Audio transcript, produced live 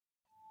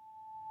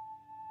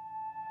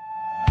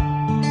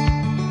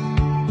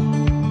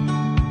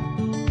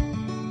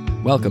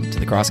Welcome to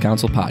the Cross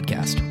Counsel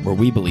Podcast, where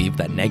we believe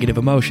that negative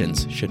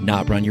emotions should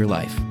not run your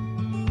life.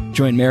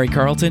 Join Mary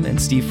Carlton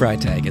and Steve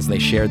Freitag as they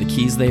share the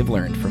keys they've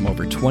learned from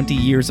over 20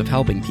 years of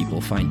helping people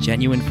find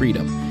genuine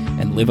freedom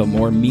and live a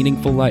more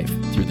meaningful life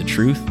through the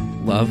truth,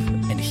 love,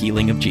 and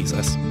healing of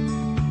Jesus.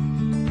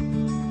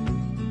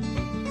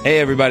 Hey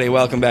everybody,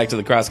 welcome back to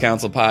the Cross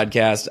Counsel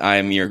Podcast. I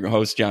am your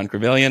host, John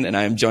Crevillian, and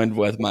I am joined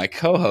with my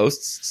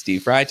co-hosts,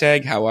 Steve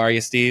Freitag. How are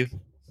you, Steve?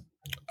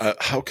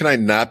 How can I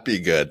not be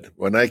good?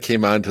 When I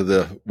came onto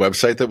the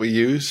website that we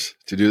use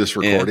to do this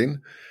recording,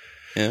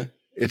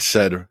 it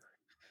said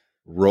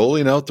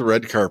rolling out the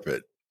red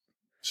carpet.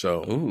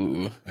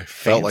 So I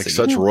felt like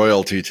such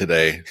royalty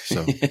today.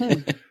 So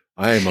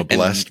I am a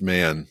blessed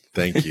man.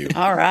 Thank you.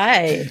 All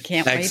right.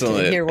 Can't wait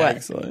to hear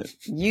what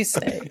you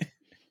say.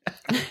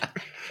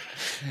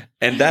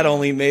 And that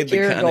only made the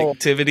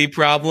connectivity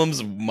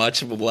problems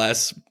much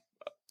less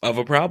of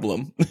a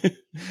problem.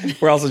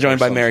 We're also joined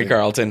by Mary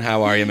Carlton.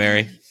 How are you,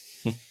 Mary?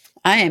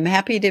 I am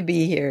happy to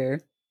be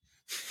here.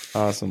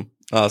 Awesome.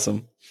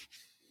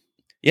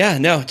 Yeah,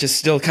 no, just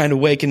still kind of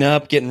waking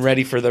up, getting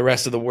ready for the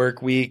rest of the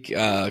work week.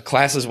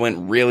 Classes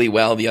went really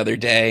well the other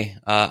day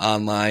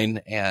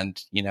online,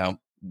 and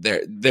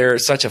they're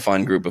such a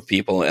fun group of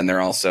people, and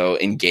they're also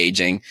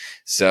engaging.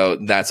 So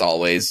that's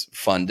always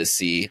fun to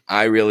see.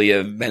 I really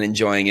have been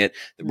enjoying it.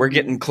 We're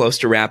getting close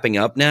to wrapping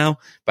up now.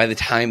 By the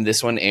time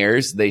this one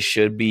airs, they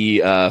should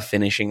be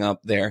finishing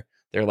up their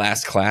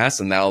last class,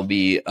 and that'll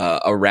be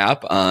a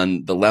wrap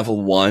on the level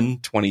 1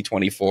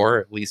 2024,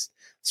 at least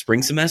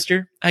spring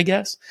semester, I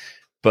guess.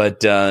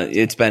 But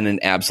it's been an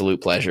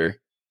absolute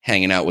pleasure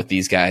hanging out with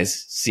these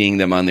guys, seeing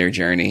them on their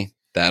journey,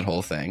 that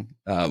whole thing.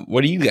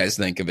 What do you guys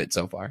think of it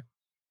so far?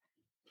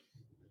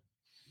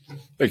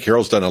 Hey,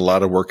 Carol's done a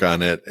lot of work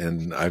on it,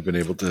 and I've been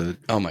able to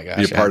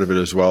be a part of it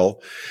as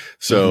well.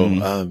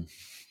 So,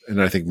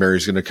 and I think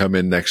Mary's going to come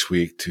in next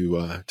week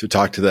to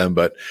talk to them.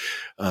 But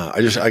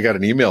I got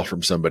an email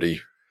from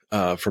somebody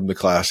from the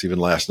class even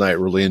last night,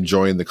 really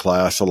enjoying the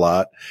class a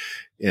lot.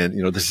 And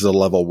this is a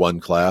level 1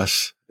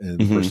 class, and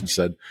the person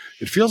said,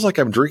 "It feels like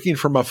I'm drinking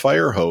from a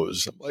fire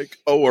hose." I'm like,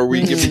 "Oh, are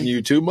we giving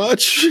you too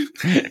much?"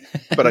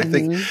 But I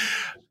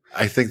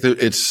think that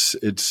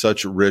it's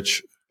such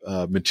rich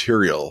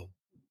material.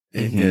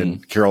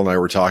 And Carol and I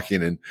were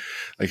talking, and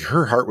like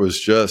her heart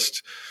was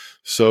just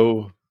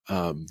so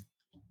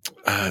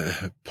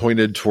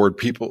pointed toward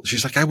people.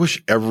 She's like, "I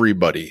wish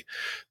everybody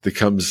that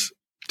comes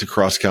to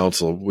Cross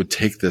Counsel would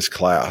take this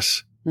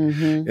class."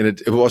 And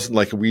it wasn't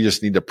like we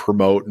just need to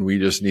promote and we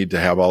just need to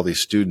have all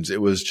these students.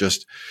 It was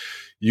just,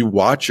 you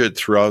watch it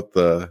throughout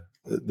the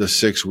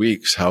 6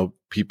 weeks, how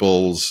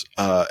people's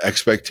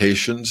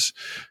expectations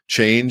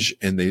change,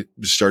 and they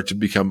start to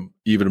become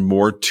even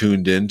more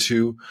tuned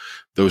into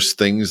those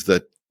things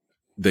that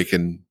they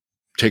can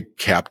take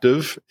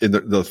captive in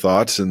the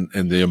thoughts and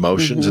the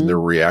emotions and their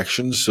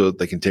reactions, so that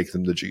they can take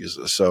them to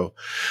Jesus. So,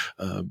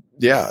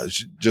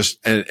 just,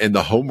 and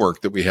the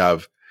homework that we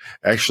have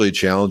actually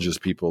challenges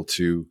people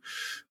to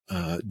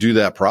do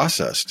that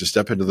process, to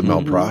step into the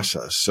MEL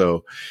process.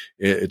 So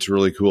it's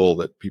really cool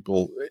that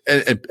people,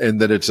 and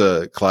that it's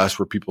a class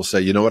where people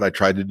say, "You know what? I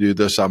tried to do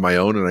this on my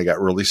own and I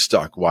got really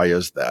stuck. Why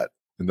is that?"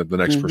 And then the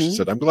next person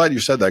said, "I'm glad you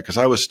said that, because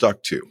I was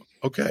stuck too."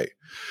 Okay.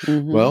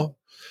 Well,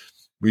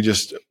 we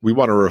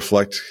want to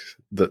reflect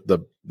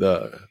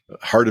the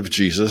heart of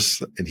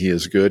Jesus, and he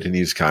is good and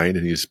he's kind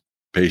and he's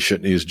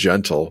patient and he's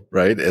gentle,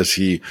 right? As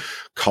he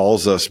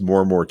calls us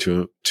more and more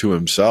to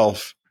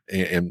himself.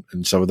 And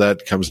some of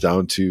that comes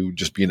down to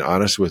just being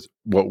honest with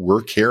what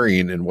we're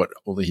carrying and what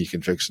only he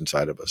can fix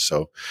inside of us.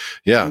 So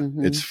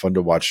it's fun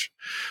to watch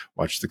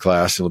the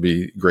class. It'll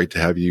be great to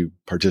have you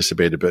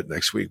participate a bit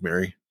next week,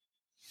 Mary.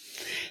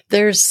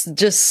 There's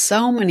just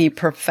so many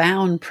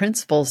profound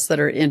principles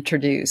that are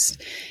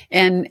introduced.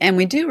 And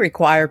we do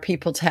require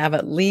people to have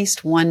at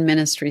least one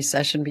ministry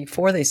session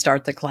before they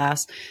start the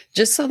class,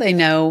 just so they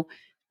know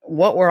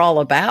what we're all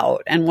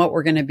about and what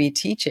we're going to be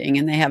teaching.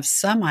 And they have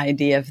some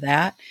idea of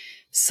that.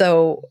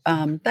 So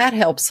that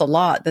helps a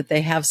lot, that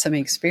they have some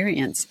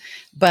experience.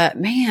 But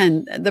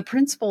man, the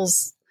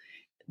principles,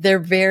 they're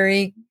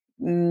very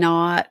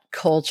not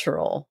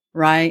cultural,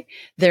 right?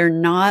 They're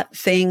not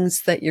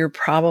things that you're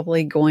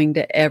probably going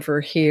to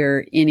ever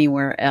hear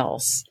anywhere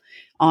else.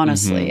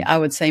 Honestly, I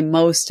would say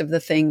most of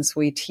the things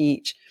we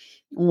teach,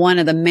 one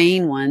of the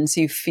main ones,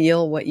 you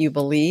feel what you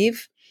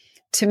believe.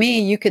 To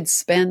me, you could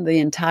spend the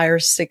entire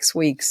 6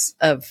 weeks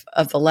of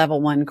the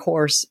level 1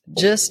 course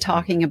just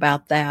talking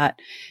about that,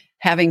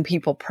 having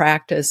people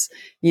practice,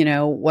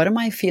 what am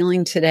I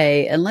feeling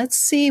today? And let's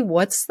see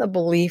what's the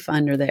belief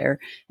under there,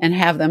 and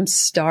have them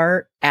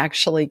start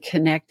actually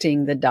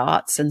connecting the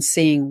dots and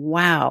seeing,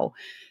 wow,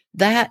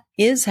 that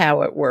is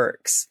how it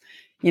works.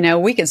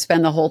 We could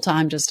spend the whole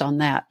time just on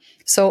that.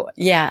 So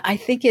yeah, I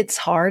think it's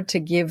hard to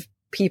give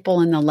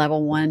people in the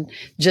level 1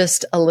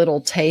 just a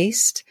little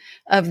taste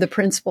of the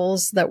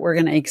principles that we're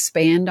going to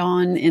expand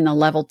on in the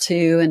level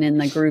 2 and in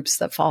the groups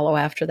that follow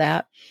after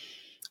that.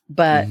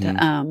 But,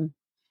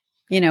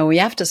 we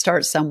have to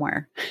start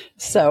somewhere.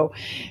 So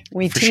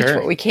we teach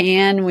what we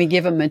can. We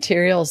give them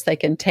materials they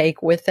can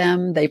take with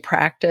them. They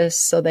practice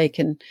so they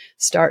can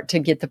start to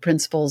get the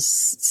principles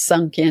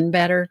sunk in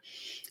better.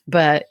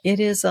 But it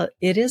is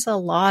a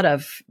lot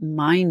of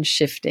mind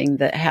shifting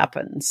that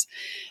happens.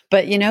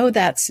 But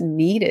that's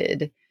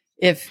needed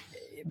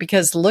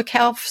because look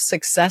how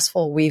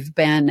successful we've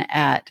been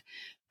at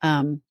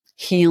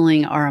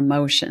healing our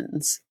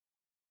emotions,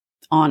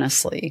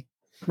 honestly,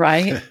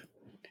 right?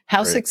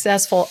 How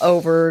successful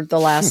over the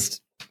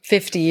last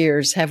 50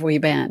 years have we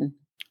been,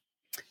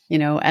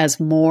 as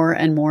more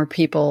and more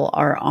people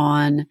are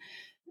on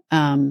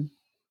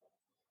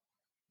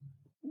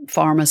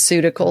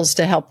pharmaceuticals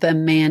to help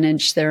them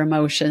manage their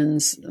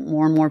emotions.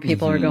 More and more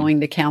people are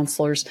going to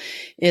counselors.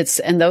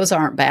 And those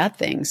aren't bad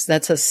things.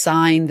 That's a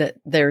sign that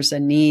there's a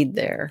need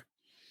there.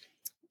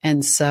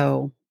 And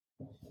so,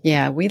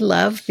 yeah, we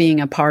love being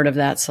a part of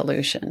that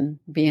solution,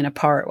 getting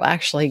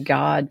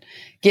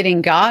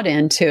God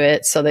into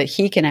it so that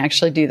he can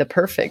actually do the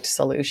perfect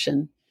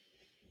solution.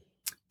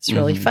 It's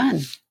really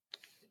fun.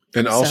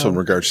 And also in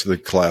regards to the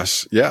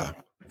class. Yeah.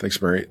 Thanks,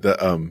 Mary.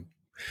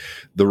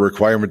 The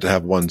requirement to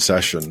have one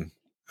session,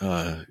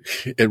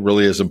 it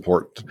really is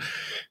important.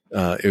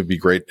 It would be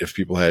great if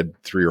people had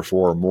 3 or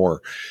 4 or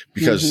more,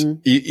 because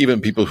even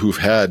people who've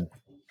had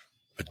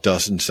a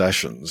dozen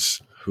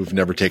sessions, who've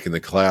never taken the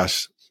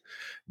class,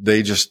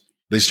 they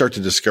start to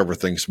discover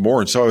things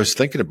more. And so I was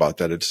thinking about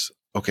that. It's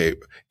okay.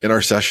 In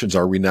our sessions,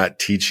 are we not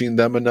teaching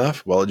them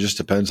enough? Well, it just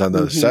depends on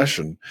the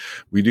session.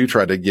 We do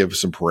try to give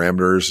some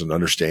parameters and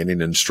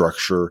understanding and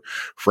structure,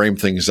 frame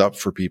things up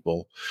for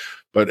people.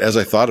 But as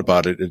I thought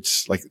about it,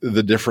 it's like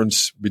the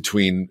difference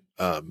between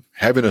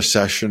having a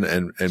session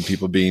and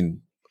people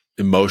being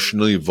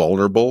emotionally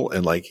vulnerable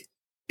and like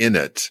in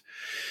it,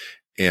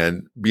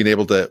 and being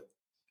able to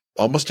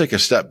almost take a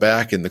step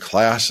back in the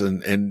class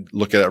and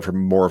look at it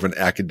from more of an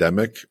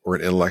academic or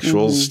an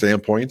intellectual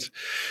standpoint.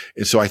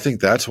 And so I think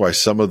that's why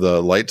some of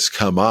the lights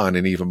come on,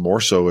 and even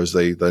more so as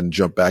they then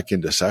jump back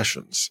into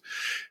sessions.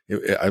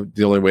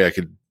 The only way I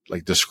could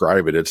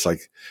describe it, it's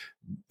like,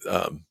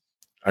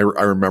 I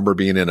remember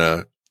being in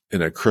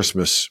a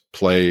Christmas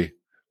play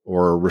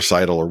or a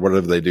recital or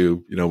whatever they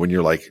do, when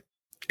you're like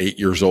 8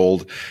 years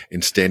old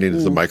and standing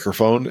at the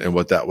microphone, and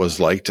what that was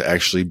like to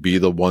actually be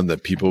the one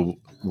that people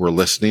were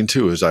listening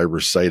to as I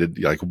recited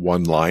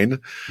one line,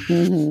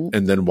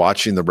 and then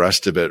watching the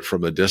rest of it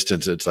from a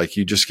distance. It's like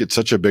you just get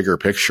such a bigger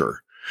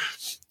picture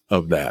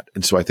of that.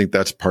 And so I think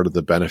that's part of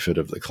the benefit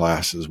of the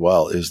class as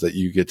well, is that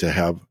you get to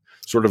have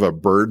sort of a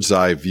bird's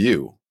eye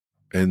view.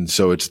 And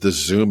so it's the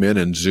zoom in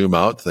and zoom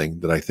out thing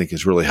that I think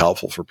is really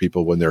helpful for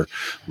people when they're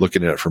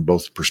looking at it from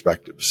both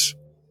perspectives.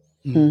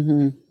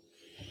 Yep.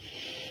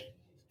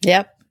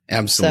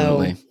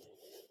 Absolutely.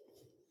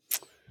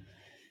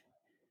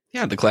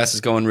 Yeah, the class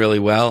is going really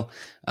well.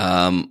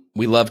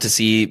 We love to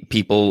see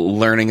people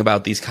learning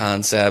about these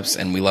concepts,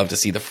 and we love to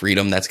see the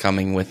freedom that's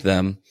coming with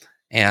them.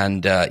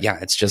 And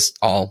it's just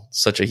all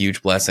such a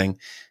huge blessing.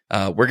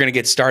 We're going to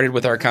get started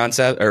with our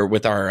concept, or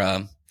with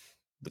our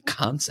the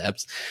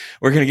concepts.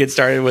 We're going to get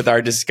started with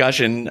our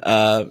discussion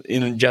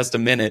in just a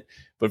minute.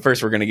 But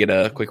first, we're going to get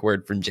a quick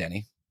word from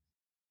Jenny.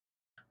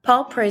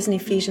 Paul prays in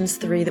Ephesians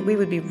 3 that we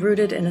would be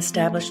rooted and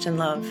established in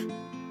love.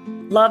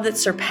 Love that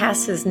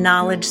surpasses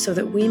knowledge, so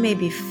that we may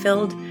be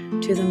filled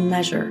to the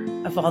measure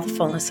of all the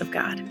fullness of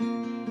God.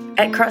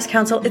 At Cross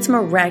Counsel, it's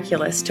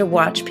miraculous to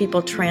watch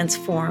people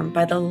transform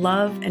by the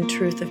love and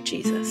truth of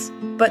Jesus.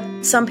 But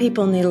some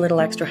people need a little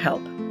extra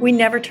help. We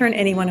never turn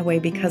anyone away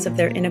because of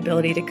their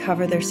inability to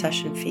cover their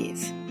session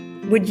fees.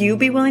 Would you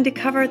be willing to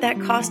cover that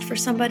cost for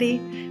somebody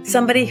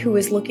who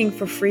is looking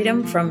for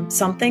freedom from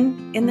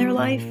something in their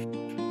life?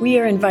 We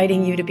are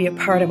inviting you to be a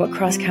part of what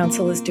Cross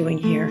Counsel is doing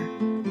here.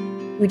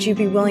 Would you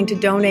be willing to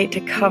donate to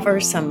cover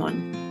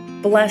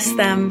someone? Bless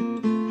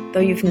them, though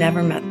you've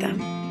never met them.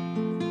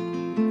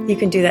 You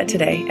can do that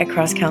today at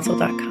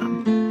crosscounsel.com.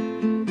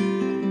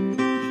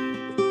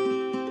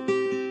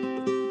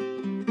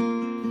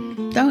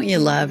 Don't you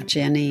love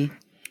Jenny?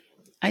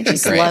 I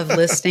just love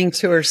listening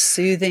to her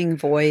soothing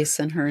voice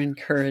and her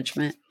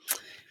encouragement.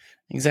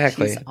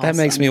 Exactly. Awesome. That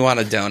makes me want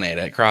to donate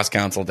at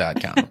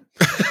crosscounsel.com.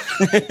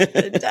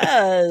 It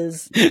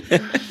does.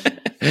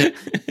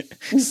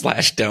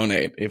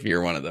 /donate if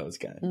you're one of those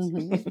guys.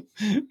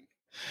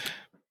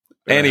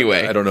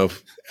 Anyway, I don't know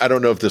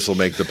if this will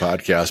make the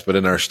podcast, but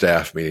in our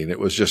staff meeting, it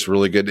was just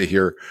really good to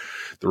hear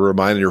the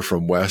reminder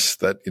from Wes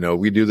that,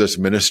 we do this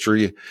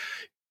ministry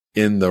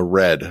in the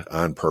red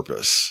on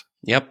purpose.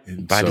 Yep.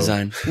 And by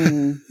design.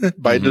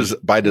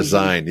 By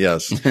design.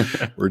 Yes.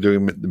 We're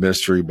doing the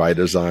ministry by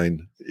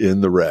design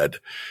in the red.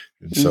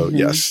 And so,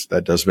 yes,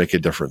 that does make a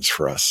difference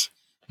for us.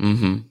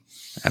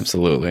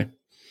 Absolutely.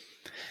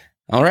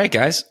 All right,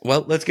 guys.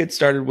 Well, let's get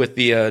started with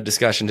the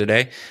discussion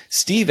today.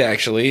 Steve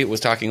actually was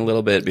talking a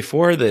little bit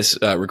before this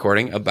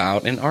recording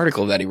about an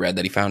article that he read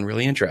that he found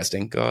really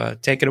interesting. Go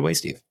take it away,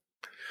 Steve.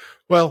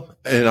 Well,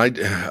 and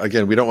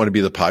again, we don't want to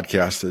be the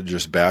podcast that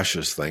just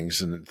bashes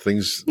things and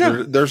things.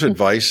 No. There's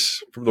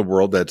advice from the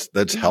world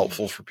that's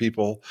helpful for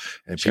people,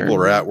 and Sure. people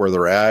are at where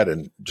they're at,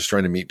 and just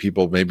trying to meet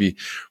people maybe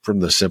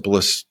from the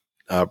simplest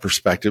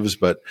perspectives.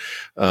 But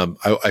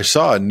I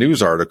saw a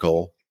news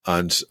article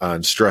on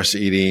stress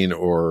eating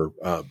or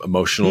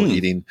emotional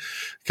eating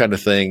kind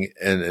of thing,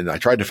 and I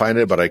tried to find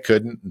it, but I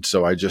couldn't, and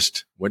so I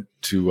just went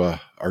to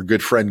our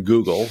good friend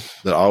Google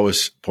that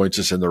always points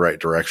us in the right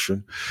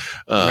direction.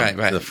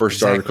 Right. The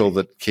first article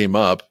that came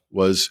up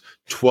was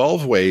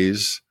 12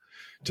 ways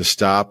to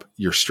stop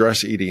your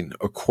stress eating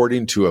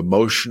according to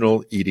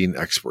emotional eating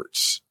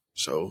experts.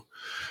 So,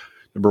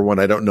 number one,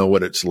 I don't know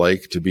what it's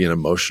like to be an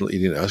emotional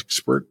eating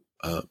expert.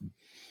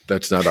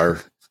 That's not our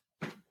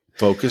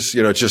focus.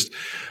 It's just,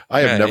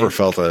 I have never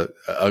felt a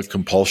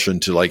compulsion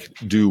to like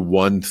do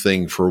one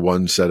thing for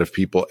one set of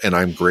people. And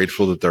I'm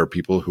grateful that there are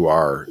people who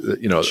are,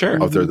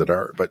 Sure. out there that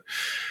are, but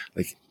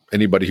like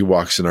anybody who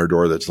walks in our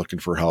door that's looking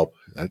for help,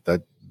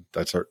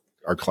 that's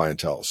our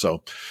clientele.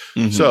 So,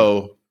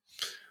 so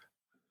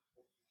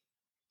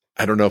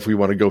I don't know if we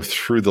want to go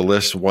through the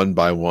list one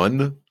by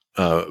one.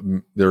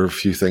 There are a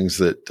few things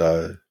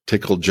that,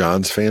 tickled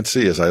John's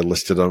fancy as I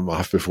listed them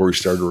off before we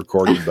started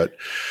recording, but,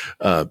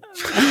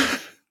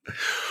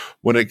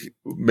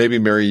 maybe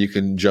Mary, you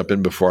can jump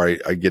in before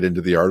I get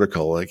into the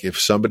article. Like if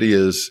somebody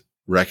is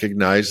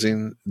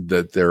recognizing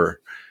that they're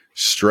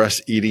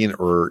stress eating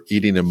or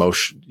eating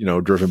emotion,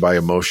 driven by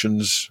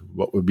emotions,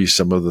 what would be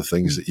some of the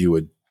things that you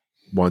would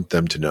want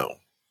them to know?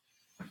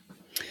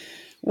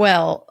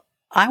 Well,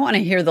 I want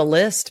to hear the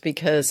list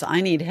because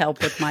I need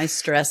help with my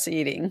stress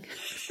eating.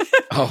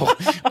 Oh,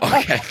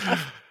 okay.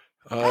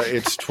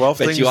 It's 12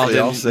 But things. you all they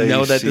all didn't say,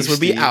 know that see this would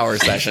be Steve, our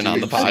see session on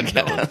the Steve.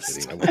 No, I'm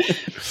podcast.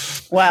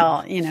 kidding.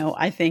 Well,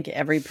 I think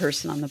every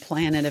person on the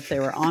planet, if they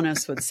were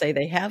honest, would say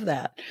they have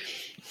that.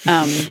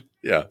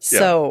 Yeah.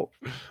 So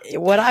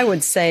what I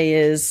would say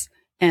is,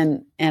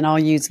 and I'll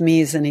use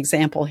me as an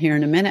example here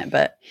in a minute,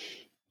 but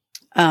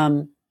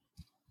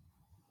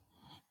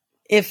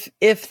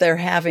if they're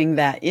having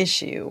that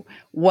issue,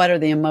 what are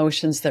the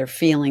emotions they're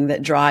feeling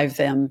that drive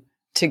them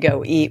to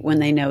go eat when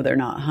they know they're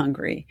not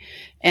hungry?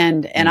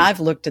 And I've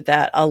looked at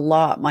that a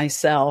lot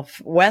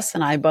myself. Wes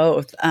and I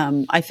both,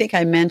 I think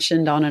I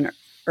mentioned on an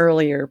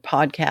earlier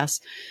podcast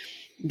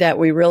that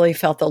we really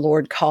felt the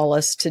Lord call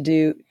us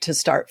to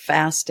start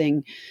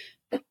fasting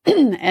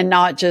and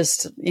not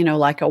just,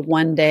 like a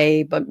one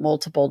day, but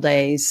multiple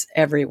days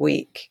every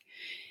week.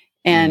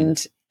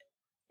 And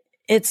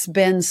it's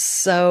been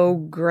so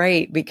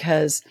great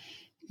because,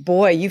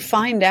 boy, you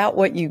find out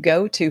what you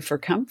go to for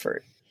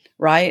comfort,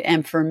 right?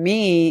 And for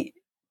me,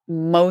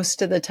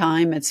 most of the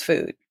time it's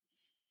food,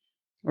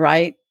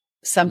 right?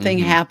 Something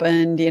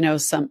happened,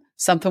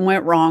 something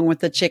went wrong with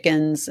the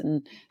chickens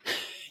and,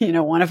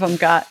 one of them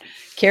got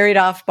carried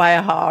off by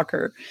a hawk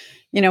or,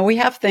 we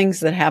have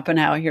things that happen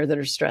out here that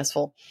are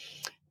stressful.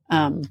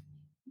 And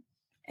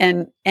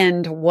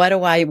what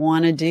do I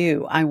want to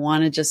do? I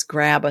want to just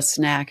grab a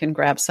snack and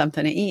grab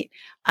something to eat.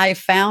 I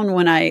found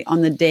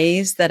on the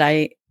days that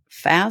I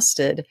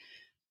fasted,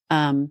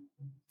 I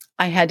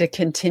had to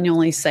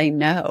continually say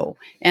no.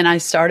 And I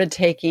started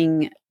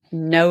taking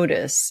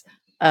notice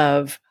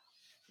of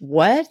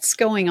what's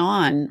going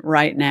on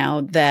right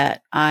now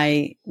that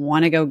I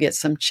want to go get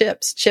some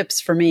chips.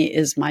 Chips for me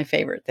is my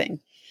favorite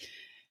thing.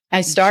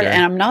 And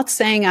I'm not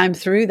saying I'm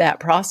through that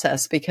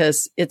process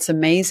because it's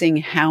amazing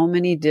how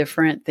many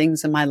different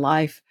things in my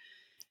life,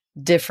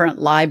 different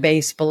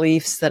lie-based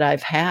beliefs that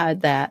I've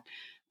had that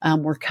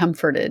were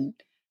comforted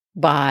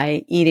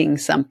by eating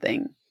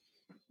something.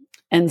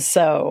 And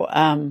so,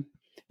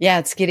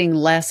 it's getting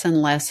less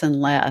and less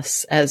and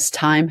less as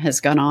time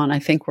has gone on. I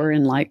think we're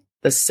in like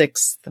the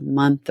 6th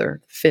month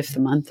or 5th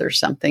month or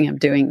something of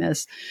doing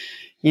this.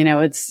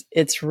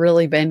 It's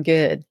really been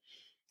good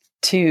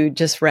to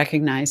just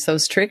recognize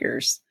those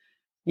triggers,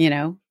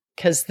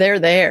 because they're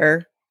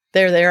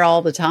there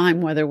all the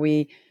time, whether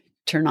we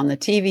turn on the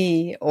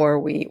TV or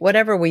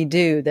whatever we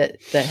do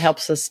that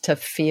helps us to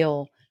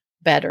feel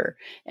better.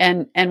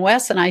 And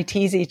Wes and I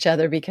tease each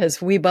other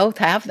because we both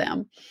have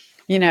them,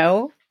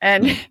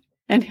 and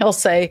he'll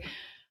say,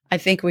 I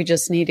think we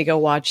just need to go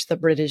watch the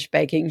British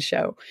baking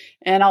show.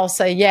 And I'll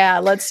say, yeah,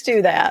 let's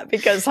do that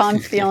because I'm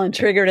feeling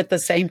triggered at the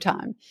same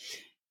time,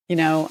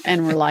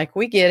 and we're like,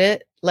 we get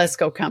it. Let's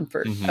go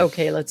comfort.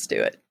 Okay, let's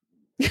do it.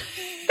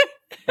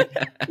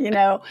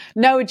 No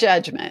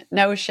judgment,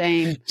 no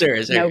shame,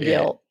 no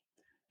guilt.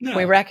 No.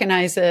 We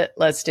recognize it.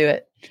 Let's do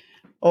it.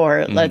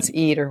 Or let's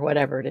eat or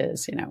whatever it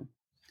is,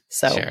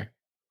 So,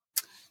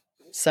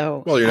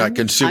 well, you're not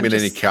consuming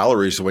any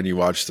calories when you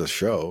watch the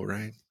show,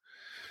 right?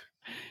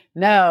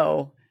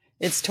 No,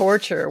 it's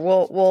torture.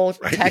 We'll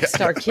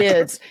text our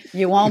kids.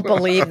 You won't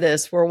believe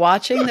this. We're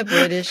watching the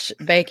British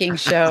baking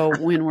show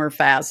when we're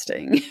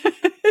fasting.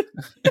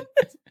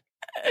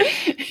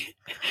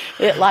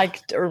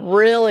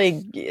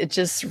 It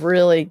just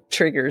really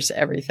triggers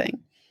everything.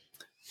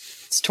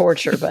 It's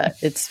torture, but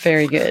it's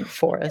very good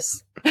for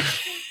us.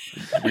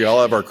 We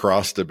all have our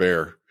cross to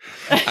bear.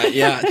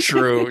 Yeah,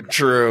 true.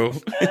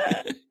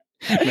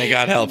 May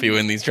God help you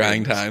in these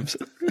trying times.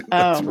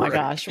 Oh my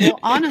gosh. Well,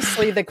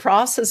 honestly, the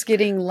cross is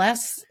getting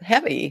less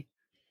heavy.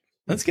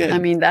 That's good. I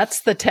mean,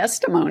 that's the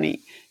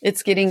testimony.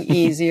 It's getting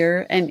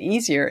easier and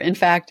easier. In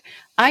fact,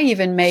 I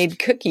even made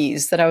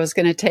cookies that I was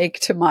going to take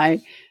to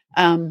my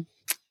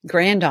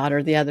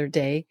granddaughter the other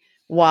day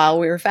while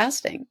we were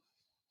fasting.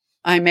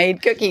 I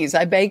made cookies.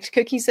 I baked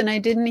cookies and I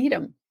didn't eat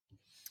them.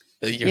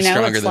 You're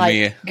stronger than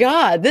me.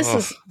 God, this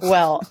is,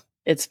 well,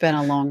 it's been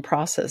a long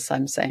process,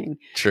 I'm saying.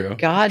 True.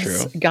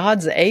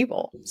 God's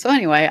able. So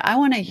anyway, I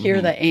want to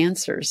hear the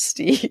answers,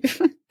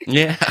 Steve.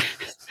 Yeah.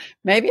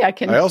 Maybe I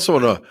can. I also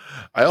want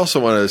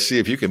to see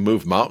if you can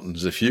move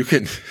mountains. If you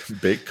can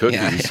bake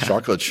cookies,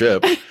 chocolate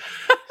chip,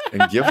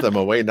 and give them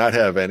away, not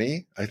have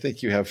any. I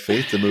think you have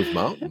faith to move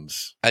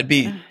mountains. I'd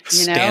be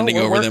standing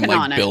over them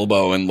like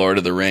Bilbo in Lord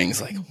of the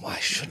Rings. Like, why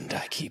shouldn't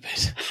I keep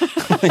it?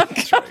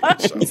 That's right.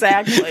 So,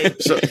 exactly.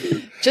 So,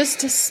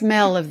 just a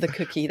smell of the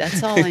cookie.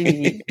 That's all I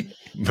need.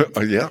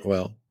 Yeah.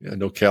 Well,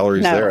 no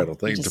calories there. I don't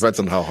think. It depends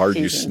on how hard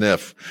you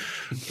sniff.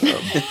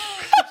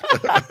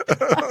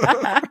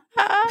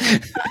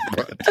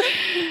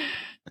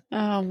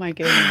 Oh my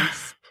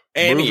goodness.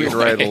 Moving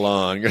right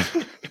along.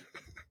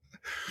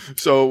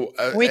 So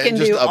we can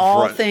do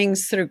all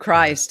things through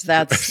Christ.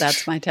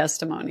 That's my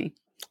testimony.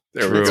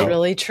 It's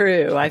really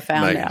true. I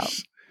found out.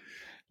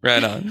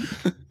 Right on.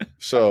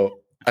 So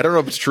I don't know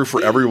if it's true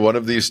for every one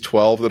of these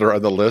 12 that are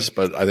on the list,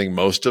 but I think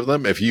most of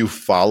them, if you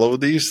follow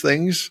these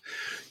things,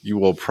 you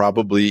will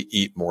probably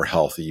eat more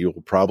healthy. You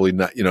will probably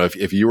not,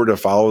 if you were to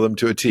follow them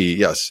to a T,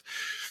 yes,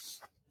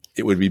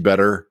 it would be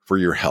better for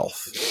your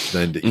health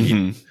than to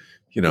eat,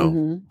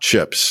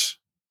 chips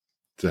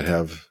that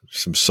have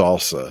some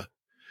salsa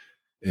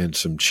and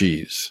some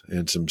cheese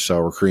and some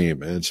sour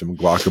cream and some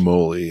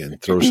guacamole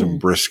and throw some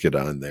brisket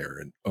on there.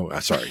 And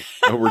sorry.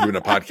 We're doing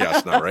a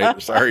podcast now,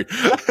 right? Sorry.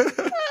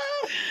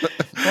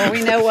 Well,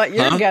 we know what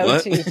your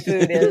go-to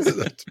food is.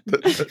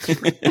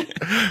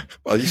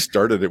 Well, you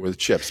started it with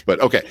chips, but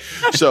okay.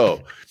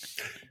 So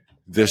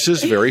this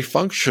is very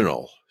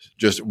functional.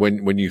 Just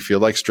when you feel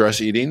like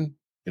stress eating,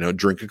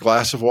 drink a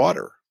glass of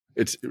water.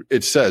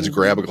 It says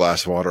grab a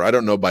glass of water. I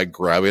don't know by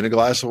grabbing a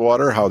glass of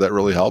water how that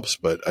really helps,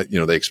 but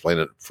they explain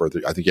it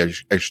further. I think you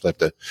actually have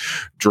to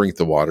drink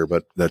the water,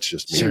 but that's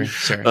just me.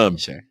 Sure.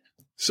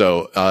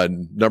 So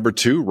number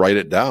 2, write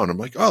it down. I'm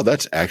like, oh,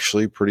 that's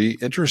actually pretty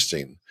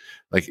interesting.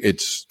 Like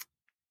it's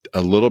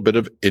a little bit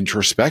of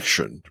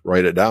introspection.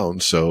 Write it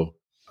down. So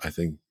I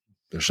think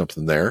there's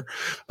something there.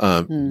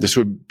 This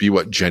would be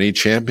what Jenny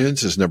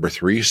champions is number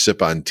 3,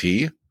 sip on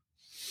tea.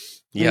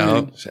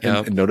 Yeah.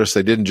 And notice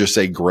they didn't just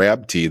say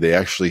grab tea. They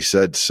actually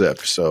said sip.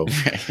 So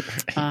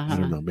I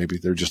don't know. Maybe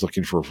they're just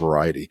looking for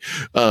variety.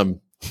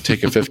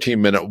 Take a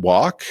 15-minute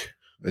walk.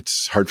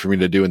 It's hard for me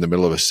to do in the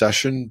middle of a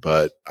session,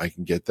 but I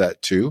can get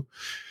that too.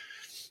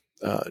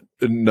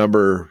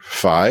 Number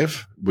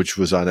 5, which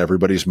was on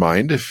everybody's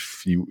mind.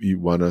 If you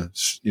want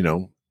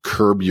to,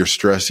 curb your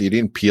stress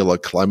eating, peel a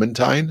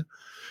clementine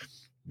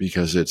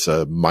because it's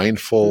a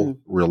mindful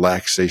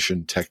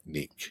relaxation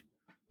technique.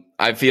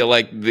 I feel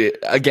like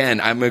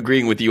I'm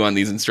agreeing with you on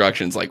these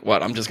instructions. Like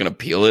what? I'm just going to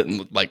peel it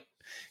and like,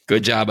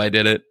 good job. I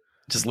did it.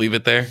 Just leave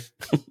it there.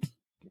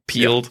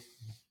 Peeled. Yeah.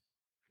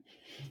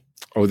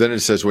 Oh, then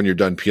it says when you're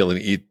done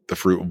peeling, eat the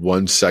fruit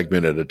one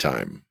segment at a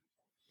time.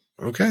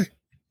 Okay.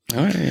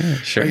 All right. Yeah,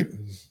 sure. Right.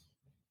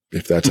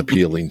 If that's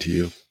appealing to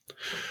you.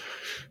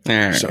 All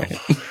right. So,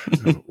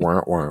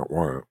 wah, wah,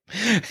 wah.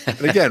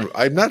 And again,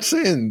 I'm not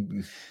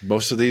saying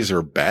most of these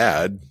are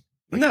bad.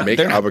 No, make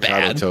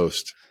avocado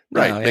toast.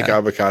 Right. Make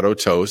avocado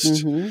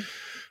toast.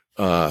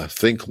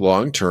 Think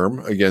long term.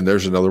 Again,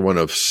 there's another one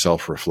of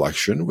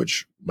self-reflection,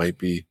 which might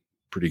be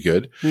pretty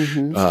good.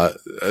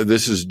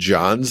 This is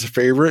John's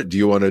favorite. Do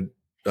you want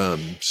to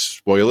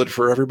spoil it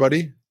for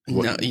everybody?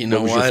 No, you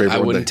know what? I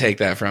wouldn't take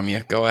that from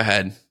you. Go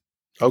ahead.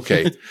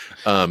 Okay.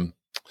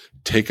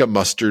 Take a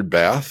mustard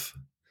bath.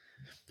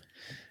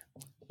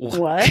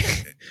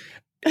 What?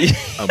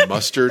 A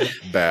mustard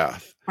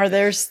bath. Or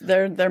there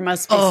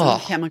must be some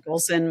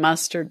chemicals in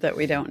mustard that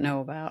we don't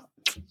know about.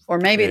 Or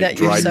maybe that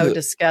you're so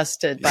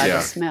disgusted by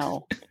the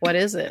smell. What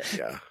is it?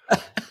 Yeah.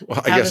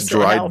 Well,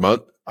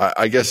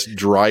 I guess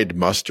dried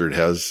mustard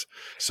has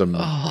some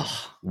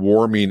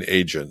warming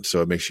agent,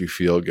 so it makes you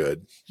feel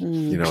good.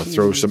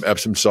 Throw some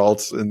Epsom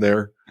salts in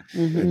there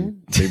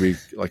and maybe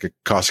like a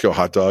Costco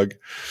hot dog.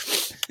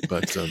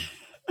 But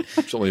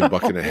it's only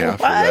 $1.50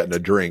 for that in a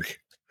drink.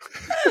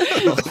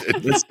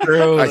 It's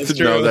true.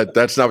 No,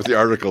 that's not what the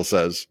article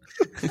says.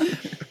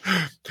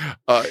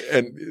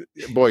 And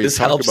boy, this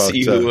helps about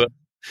you.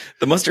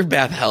 The mustard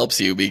bath helps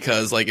you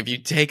because, like, if you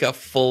take a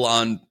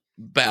full-on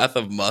bath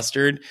of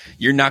mustard,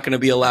 you're not going to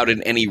be allowed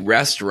in any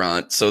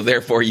restaurant, so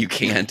therefore you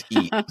can't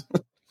eat.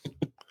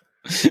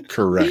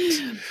 Correct.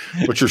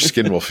 But your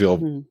skin will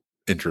feel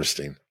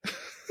interesting.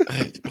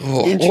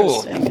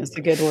 Interesting is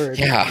a good word.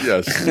 Yeah.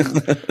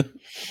 Yes.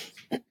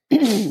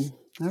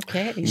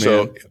 Okay.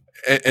 So,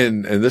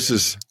 and this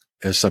is,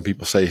 as some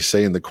people say,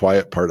 saying the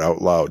quiet part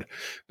out loud.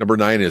 Number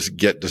 9 is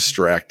get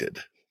distracted.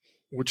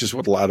 which is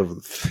what a lot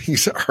of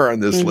things are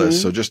on this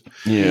list. So just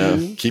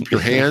keep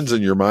your hands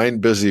and your mind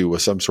busy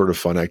with some sort of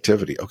fun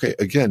activity. Okay.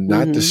 Again,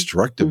 not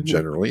destructive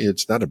generally.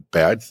 It's not a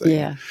bad thing.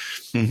 Yeah.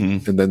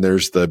 And then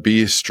there's the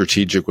be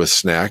strategic with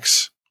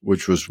snacks,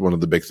 which was one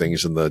of the big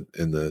things in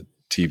the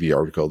TV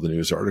article, the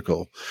news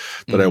article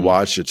that I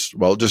watched. It's,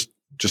 well, just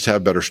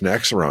have better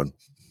snacks around.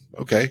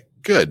 Okay,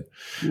 good.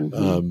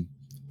 And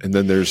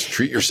then there's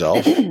treat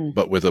yourself,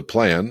 but with a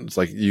plan. It's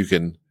like you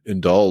can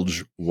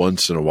indulge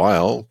once in a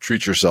while,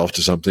 treat yourself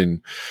to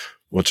something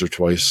once or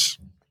twice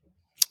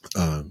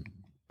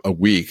a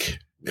week,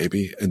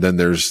 maybe. And then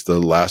there's the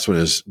last one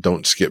is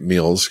don't skip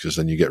meals, because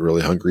then you get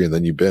really hungry and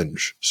then you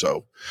binge.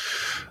 So,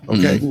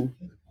 okay,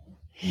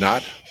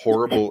 not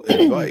horrible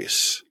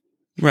advice,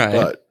 right?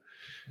 But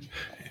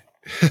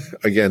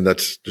again,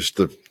 that's just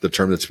the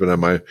term that's been on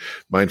my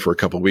mind for a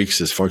couple of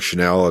weeks is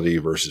functionality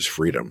versus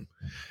freedom.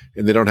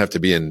 And they don't have to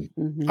be in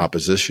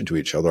opposition to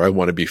each other. I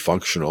want to be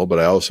functional, but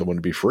I also want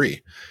to be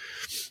free.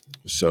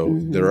 So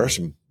there are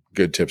some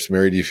good tips.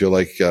 Mary, do you feel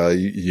like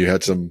you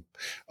had some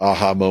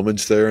aha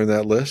moments there in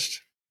that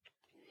list?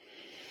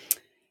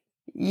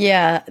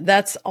 Yeah,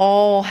 that's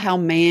all how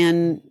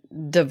man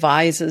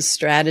devises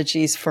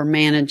strategies for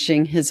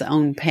managing his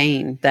own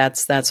pain.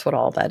 That's what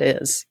all that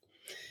is.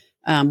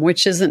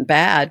 Which isn't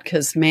bad,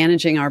 because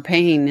managing our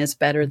pain is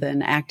better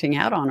than acting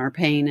out on our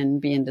pain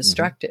and being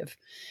destructive.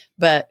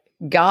 But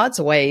God's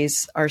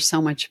ways are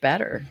so much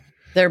better.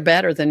 They're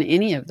better than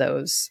any of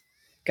those.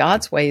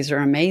 God's ways are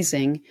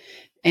amazing.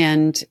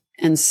 And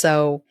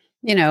so,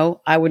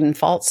 I wouldn't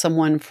fault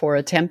someone for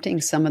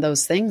attempting some of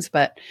those things,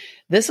 but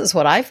this is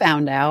what I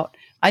found out.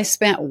 I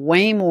spent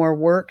way more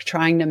work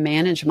trying to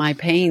manage my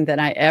pain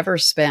than I ever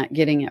spent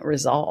getting it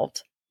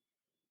resolved.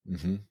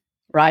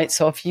 Right?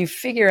 So if you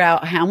figure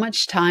out how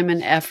much time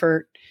and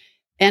effort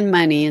and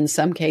money in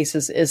some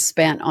cases is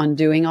spent on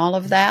doing all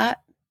of that,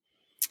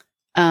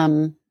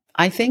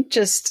 I think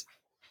just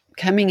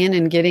coming in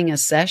and getting a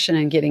session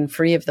and getting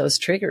free of those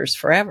triggers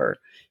forever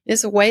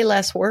is way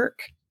less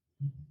work.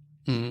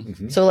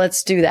 So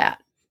let's do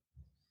that.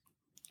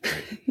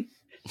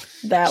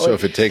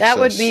 That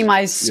would be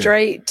my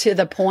straight to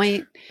the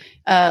point.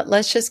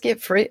 Let's just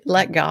get free.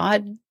 Let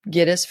God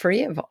get us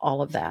free of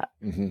all of that.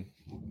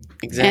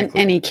 Exactly.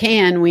 And he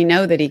can. We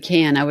know that he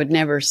can. I would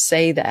never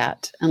say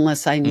that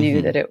unless I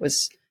knew that it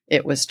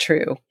was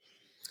true.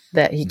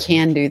 That he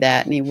can do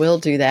that, and he will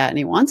do that, and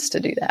he wants to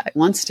do that. He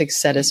wants to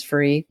set us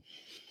free.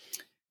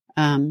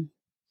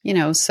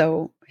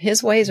 So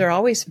his ways are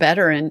always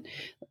better.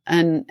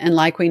 And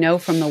like we know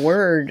from the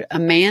word, a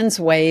man's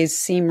ways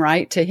seem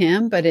right to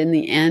him, but in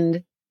the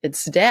end,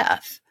 it's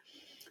death.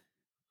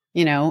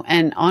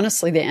 And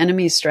honestly, the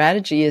enemy's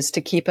strategy is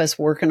to keep us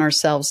working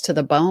ourselves to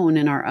the bone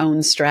in our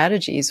own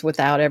strategies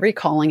without ever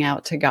calling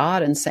out to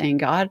God and saying,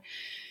 God,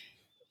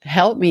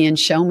 help me and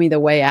show me the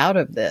way out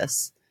of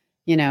this.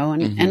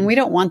 And we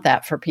don't want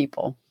that for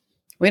people.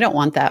 We don't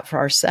want that for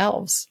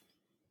ourselves.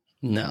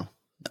 No.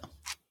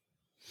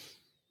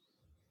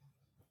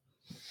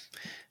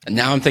 And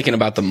now I'm thinking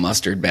about the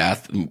mustard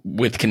bath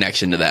with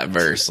connection to that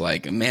verse.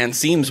 Like, a man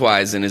seems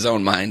wise in his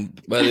own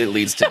mind, but it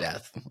leads to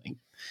death.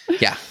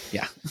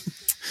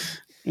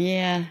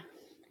 Yeah.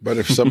 But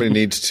if somebody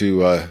needs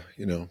to,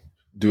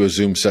 do a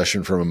Zoom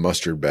session from a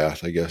mustard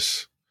bath, I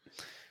guess.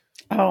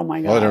 Oh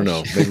my gosh. Well, I don't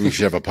know. Maybe we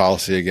should have a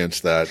policy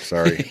against that.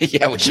 Sorry.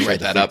 Yeah, we should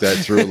write that up. Think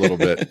that through a little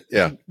bit.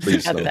 Yeah,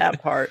 please. Cut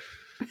that part.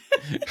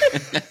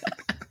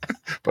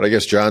 But I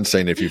guess John's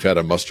saying if you've had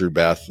a mustard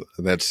bath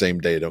that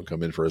same day, don't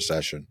come in for a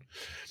session.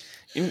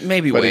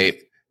 Maybe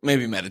wait.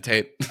 Maybe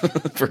meditate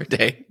for a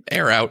day,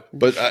 air out.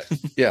 But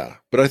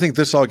I think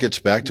this all gets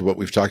back to what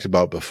we've talked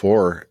about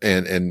before.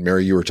 And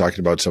Mary, you were talking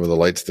about some of the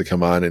lights that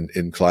come on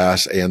in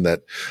class, and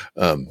that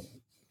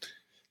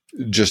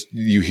just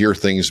you hear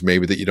things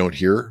maybe that you don't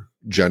hear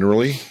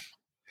generally.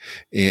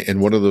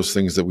 And one of those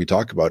things that we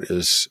talk about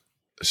is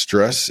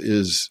stress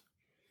is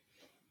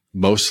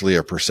mostly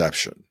a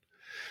perception.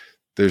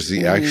 There's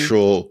the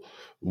actual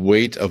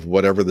weight of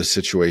whatever the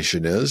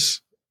situation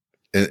is,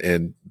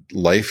 and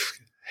life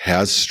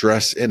has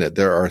stress in it.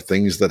 There are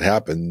things that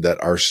happen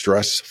that are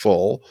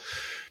stressful,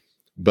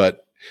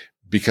 but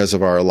because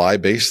of our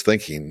lie-based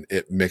thinking,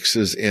 it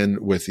mixes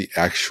in with the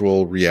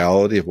actual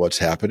reality of what's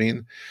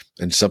happening,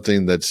 and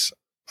something that's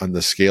on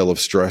the scale of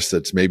stress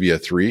that's maybe a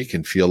 3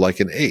 can feel like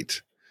an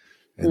 8.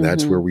 And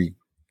that's where we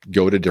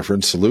go to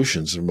different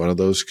solutions. And one of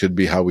those could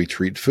be how we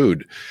treat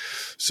food.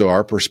 So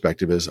our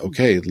perspective is,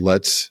 okay,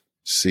 let's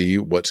see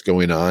what's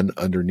going on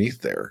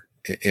underneath there.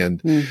 And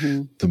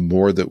the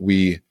more that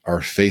we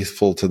are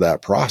faithful to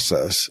that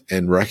process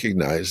and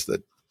recognize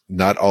that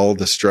not all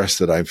the stress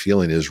that I'm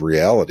feeling is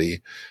reality,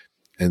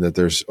 and that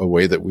there's a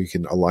way that we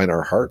can align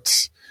our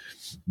hearts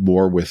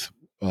more with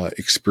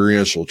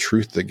experiential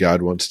truth that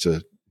God wants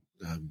to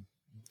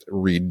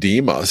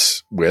redeem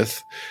us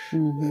with,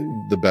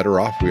 the better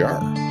off we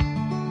are.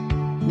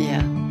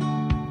 Yeah.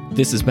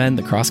 This has been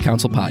the Cross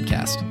Counsel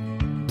Podcast.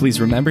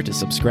 Please remember to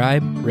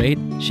subscribe, rate,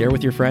 share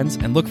with your friends,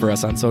 and look for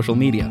us on social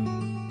media.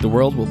 The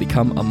world will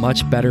become a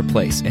much better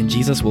place, and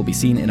Jesus will be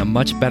seen in a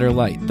much better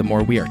light the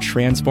more we are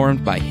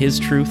transformed by his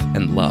truth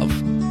and love.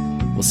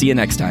 We'll see you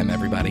next time,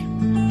 everybody.